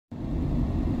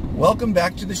welcome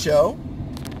back to the show.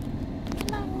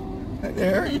 Hello. Hi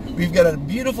there. We've got a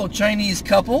beautiful Chinese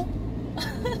couple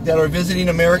that are visiting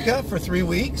America for 3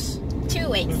 weeks. 2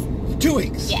 weeks. 2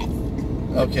 weeks? Yes.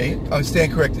 Okay, I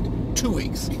stand corrected. 2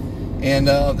 weeks. And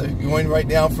they're going right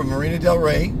now from Marina Del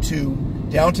Rey to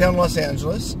downtown Los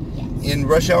Angeles in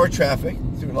rush hour traffic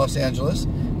through Los Angeles.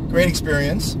 Great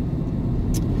experience.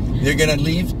 They're going to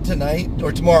leave tonight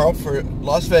or tomorrow for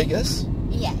Las Vegas.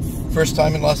 Yes. First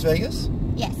time in Las Vegas?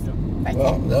 Yes.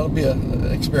 Well, that'll be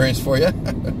an experience for you.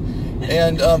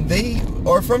 And they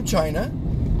are from China,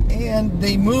 and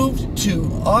they moved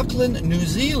to Auckland, New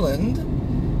Zealand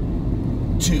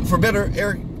for better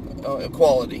air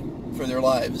quality for their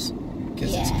lives.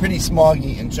 Because it's pretty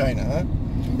smoggy in China, huh?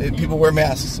 People wear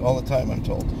masks all the time, I'm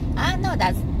told. No,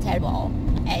 that's terrible.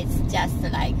 It's just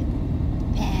like...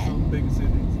 Some big cities.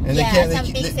 And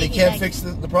they can't fix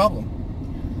the problem.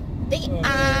 They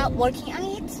are working on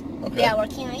it. Okay. They are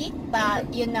working on it,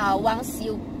 but you know, once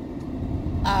you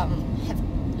have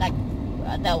like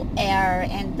the air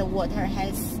and the water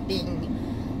has been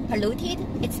polluted,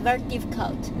 it's very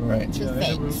difficult to fix.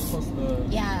 It will cost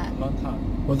a long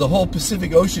time. Well, the whole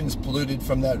Pacific Ocean is polluted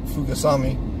from that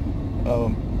Fukushima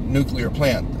nuclear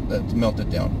plant that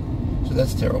melted down. So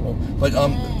that's terrible. But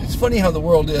it's funny how the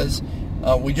world is.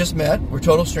 We just met. We're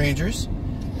total strangers.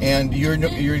 And you're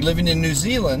living in New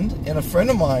Zealand, and a friend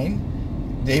of mine,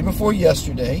 day before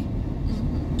yesterday,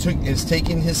 is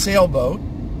taking his sailboat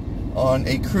on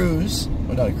a cruise.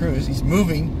 Well, not a cruise. He's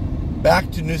moving back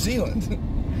to New Zealand.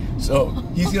 So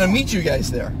he's going to meet you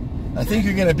guys there. I think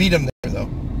you're going to beat him there, though.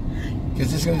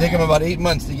 Because it's going to take him about 8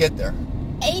 months to get there.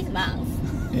 8 months?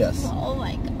 Yes. Oh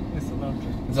my God. It's a long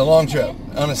trip. It's a long trip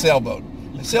on a sailboat.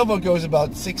 The sailboat goes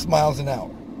about 6 miles an hour.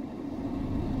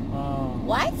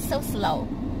 Why it's so slow?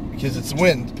 Because it's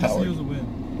wind powered. Just use wind.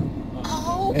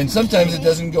 Oh. And sometimes it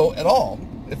doesn't go at all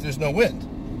if there's no wind.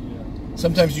 Yeah.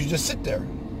 Sometimes you just sit there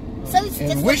So it's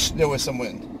and just wish there was some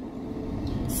wind.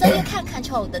 so you can't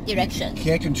control the direction. You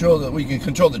can't control the. Well, you can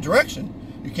control the direction.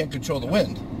 You can't control the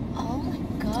wind. Oh my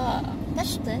God,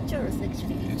 that's dangerous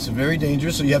actually. It's very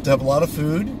dangerous. So you have to have a lot of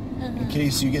food in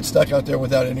case you get stuck out there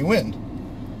without any wind.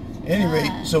 At any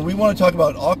rate, so we want to talk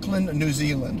about Auckland, New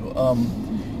Zealand.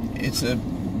 It's a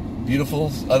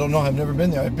beautiful. I don't know. I've never been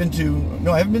there. I haven't been to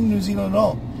New Zealand at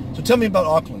all. So tell me about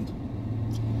Auckland.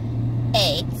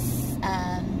 It's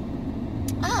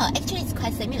actually it's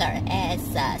quite similar as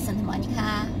Santa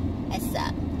Monica. As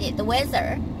the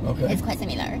weather is quite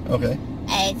similar. Okay.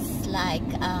 It's like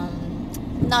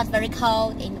not very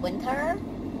cold in the winter,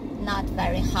 not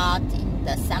very hot in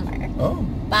the summer. Oh.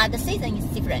 But the season is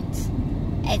different.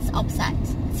 It's opposite.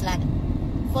 It's like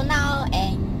for now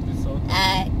in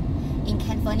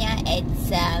California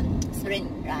it's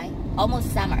spring, right?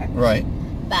 Almost summer. Right.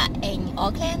 But in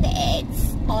Auckland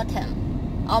it's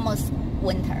autumn, almost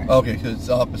winter. Okay, because it's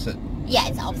opposite. Yeah,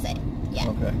 it's opposite. Yeah.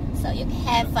 Okay. So you can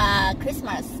have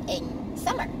Christmas in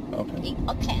summer. Okay. In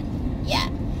Auckland. Yeah.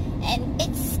 And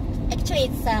it's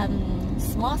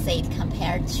small city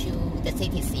compared to the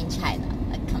cities in China,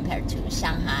 like compared to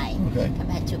Shanghai,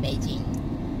 compared to Beijing.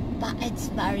 But it's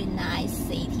very nice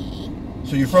city.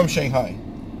 So you're from Shanghai?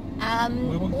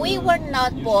 We were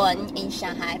not born in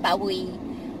Shanghai, but we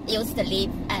used to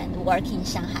live and work in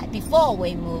Shanghai before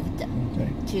we moved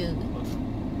to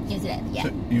New Zealand. Yeah.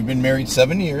 So you've been married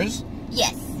 7 years?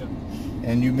 Yes. Yeah.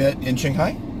 And you met in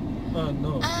Shanghai?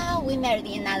 No. We married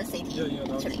in another city,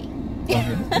 actually.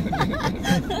 Okay.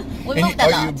 We moved a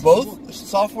Are lot. you both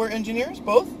software engineers?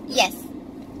 Both? Yes.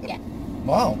 Yeah.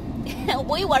 Wow.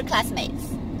 We were classmates.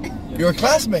 You were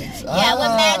classmates? Yeah, we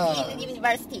met in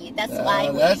university. That's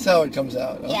why that's how it comes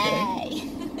out. Okay.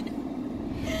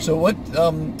 Yay. So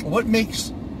what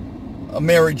makes a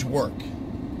marriage work?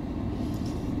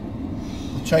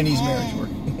 The Chinese marriage work?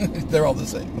 They're all the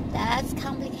same. That's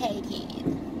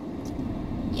complicated.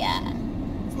 Yeah.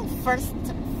 So first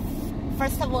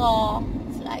of all,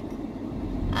 it's like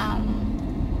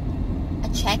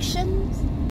attractions.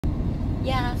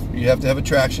 Yeah. You have to have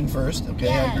attraction first. Okay,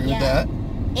 I agree with that.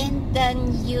 And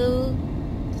then you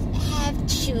have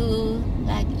to,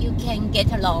 like, you can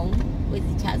get along with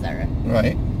each other.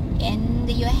 Right. And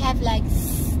you have, like,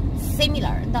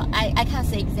 similar, no, I can't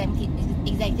say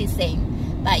exactly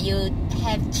same, but you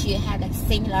have to have, like,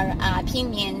 similar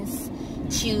opinions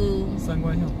to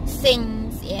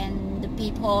things and the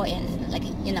people and, like,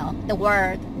 you know, the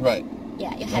world. Right.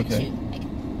 Yeah, you have to, like,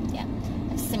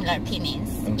 have similar opinions.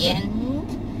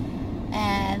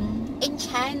 And in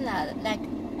China, like,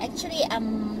 actually,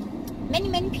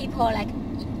 many people, like,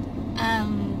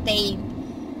 they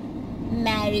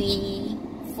marry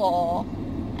for,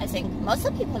 I think most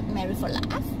of people marry for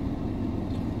love.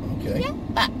 Okay. Yeah,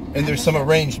 but And there's some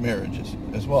arranged marriages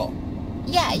as well.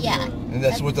 yeah. And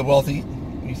that's with the wealthy,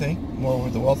 you think? More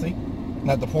with the wealthy?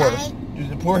 Not the poor. Do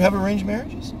the poor have arranged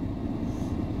marriages?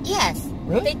 Yes.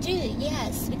 Really? They do,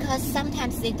 yes, because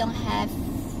sometimes they don't have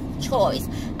choice.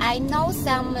 I know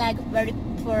some like very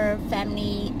poor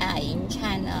family in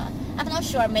China. I'm not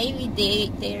sure. Maybe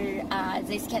there are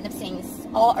these kind of things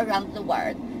all around the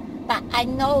world. But I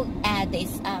know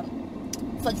this.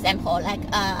 For example, like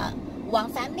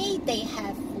one family, they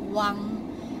have one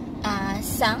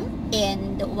son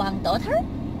and one daughter,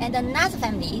 and another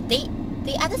family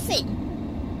they are the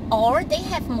same, or they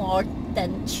have more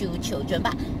than 2 children,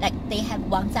 but like they have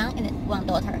one son and one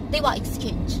daughter. They will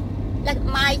exchange. Like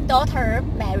my daughter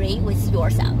marry with your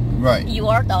son. Right.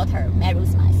 Your daughter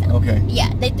marries my son. Okay. Yeah,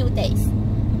 they do this,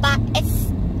 but it's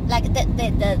like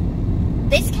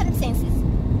this kind of things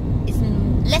is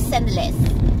less and less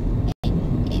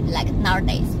in like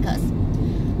nowadays, because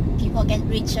people get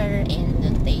richer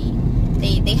and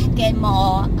they get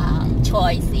more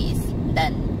choices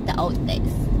than the old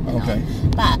days. You Okay. know?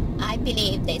 But I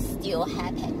believe they still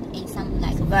happen in some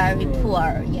like very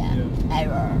poor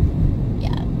era.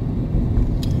 Yeah.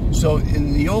 So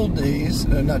in the old days,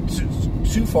 not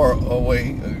too far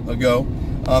away ago,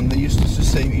 they used to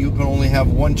just say you can only have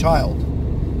one child,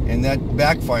 and that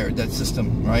backfired, that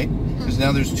system, right? Because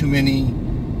now there's too many.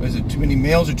 Was it too many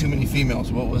males or too many females?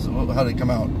 How did it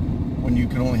come out when you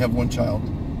can only have one child?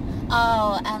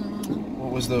 Oh,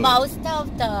 What was the most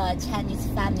of the Chinese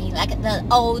family, like the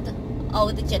old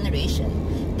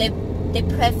generation, they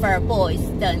prefer boys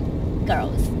than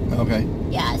girls. Okay.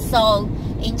 Yeah, so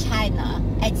in China,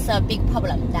 it's a big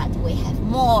problem that we have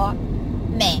more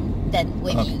men than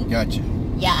women. Okay, gotcha.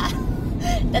 Yeah,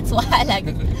 that's why like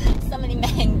so many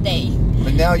men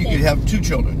But now you could have 2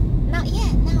 children. No,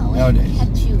 Nowadays. we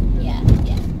have 2. Yeah.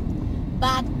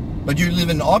 But you live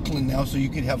in Auckland now, so you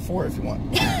could have 4 if you want.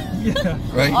 Yeah.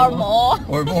 Right? Or more.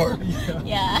 Or more.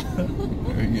 Yeah.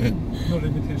 Very good. No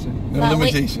limitation. No But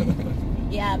limitation.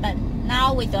 Yeah, but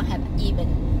now we don't have even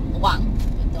one.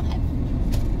 We don't have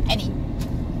any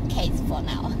case for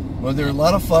now. Well, they're a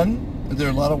lot of fun. They're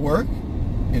a lot of work.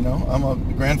 You know, I'm a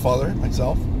grandfather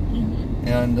myself,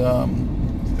 and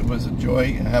it was a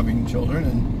joy having children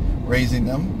and raising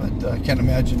them. But I can't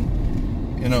imagine,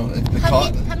 you know, the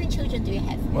cost. How many children do you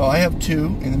have? Well, I have 2,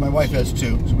 and then my wife has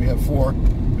 2, so we have 4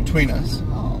 between us,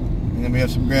 Oh, and then we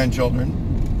have some grandchildren,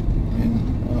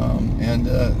 and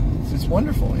it's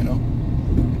wonderful, you know.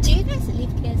 do you guys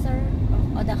live together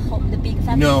or the big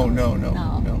family? No. No.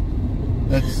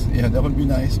 That would be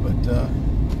nice, but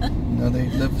no, they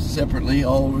live separately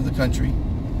all over the country.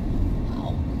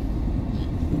 Oh.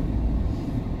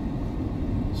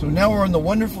 So now we're on the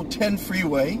wonderful 10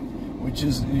 freeway, which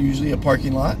is usually a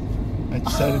parking lot. I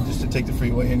decided just to take the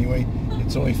freeway anyway.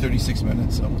 It's only 36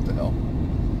 minutes, so what the hell.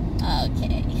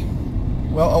 Okay.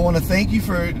 Well, I want to thank you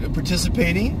for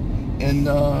participating in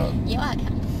You're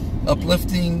welcome.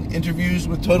 uplifting interviews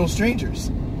with total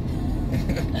strangers.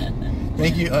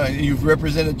 Thank you. You've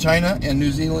represented China and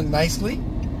New Zealand nicely.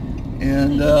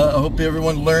 And I hope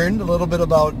everyone learned a little bit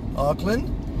about Auckland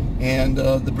and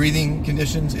the breathing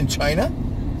conditions in China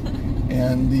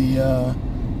and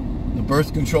the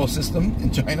birth control system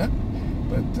in China.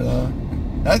 But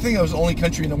I think that was the only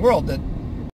country in the world that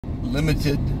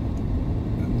limited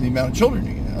the amount of children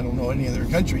you get. I don't know any other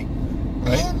country,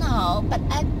 right? I don't know, but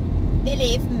I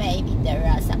believe maybe there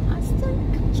are some other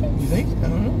countries. You think? I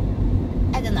don't know.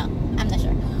 I don't know. I'm not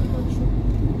sure.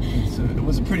 It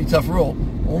was a pretty tough rule.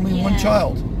 Only one Yeah.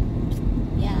 child.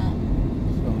 Yeah.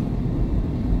 So,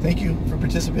 thank you for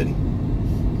participating.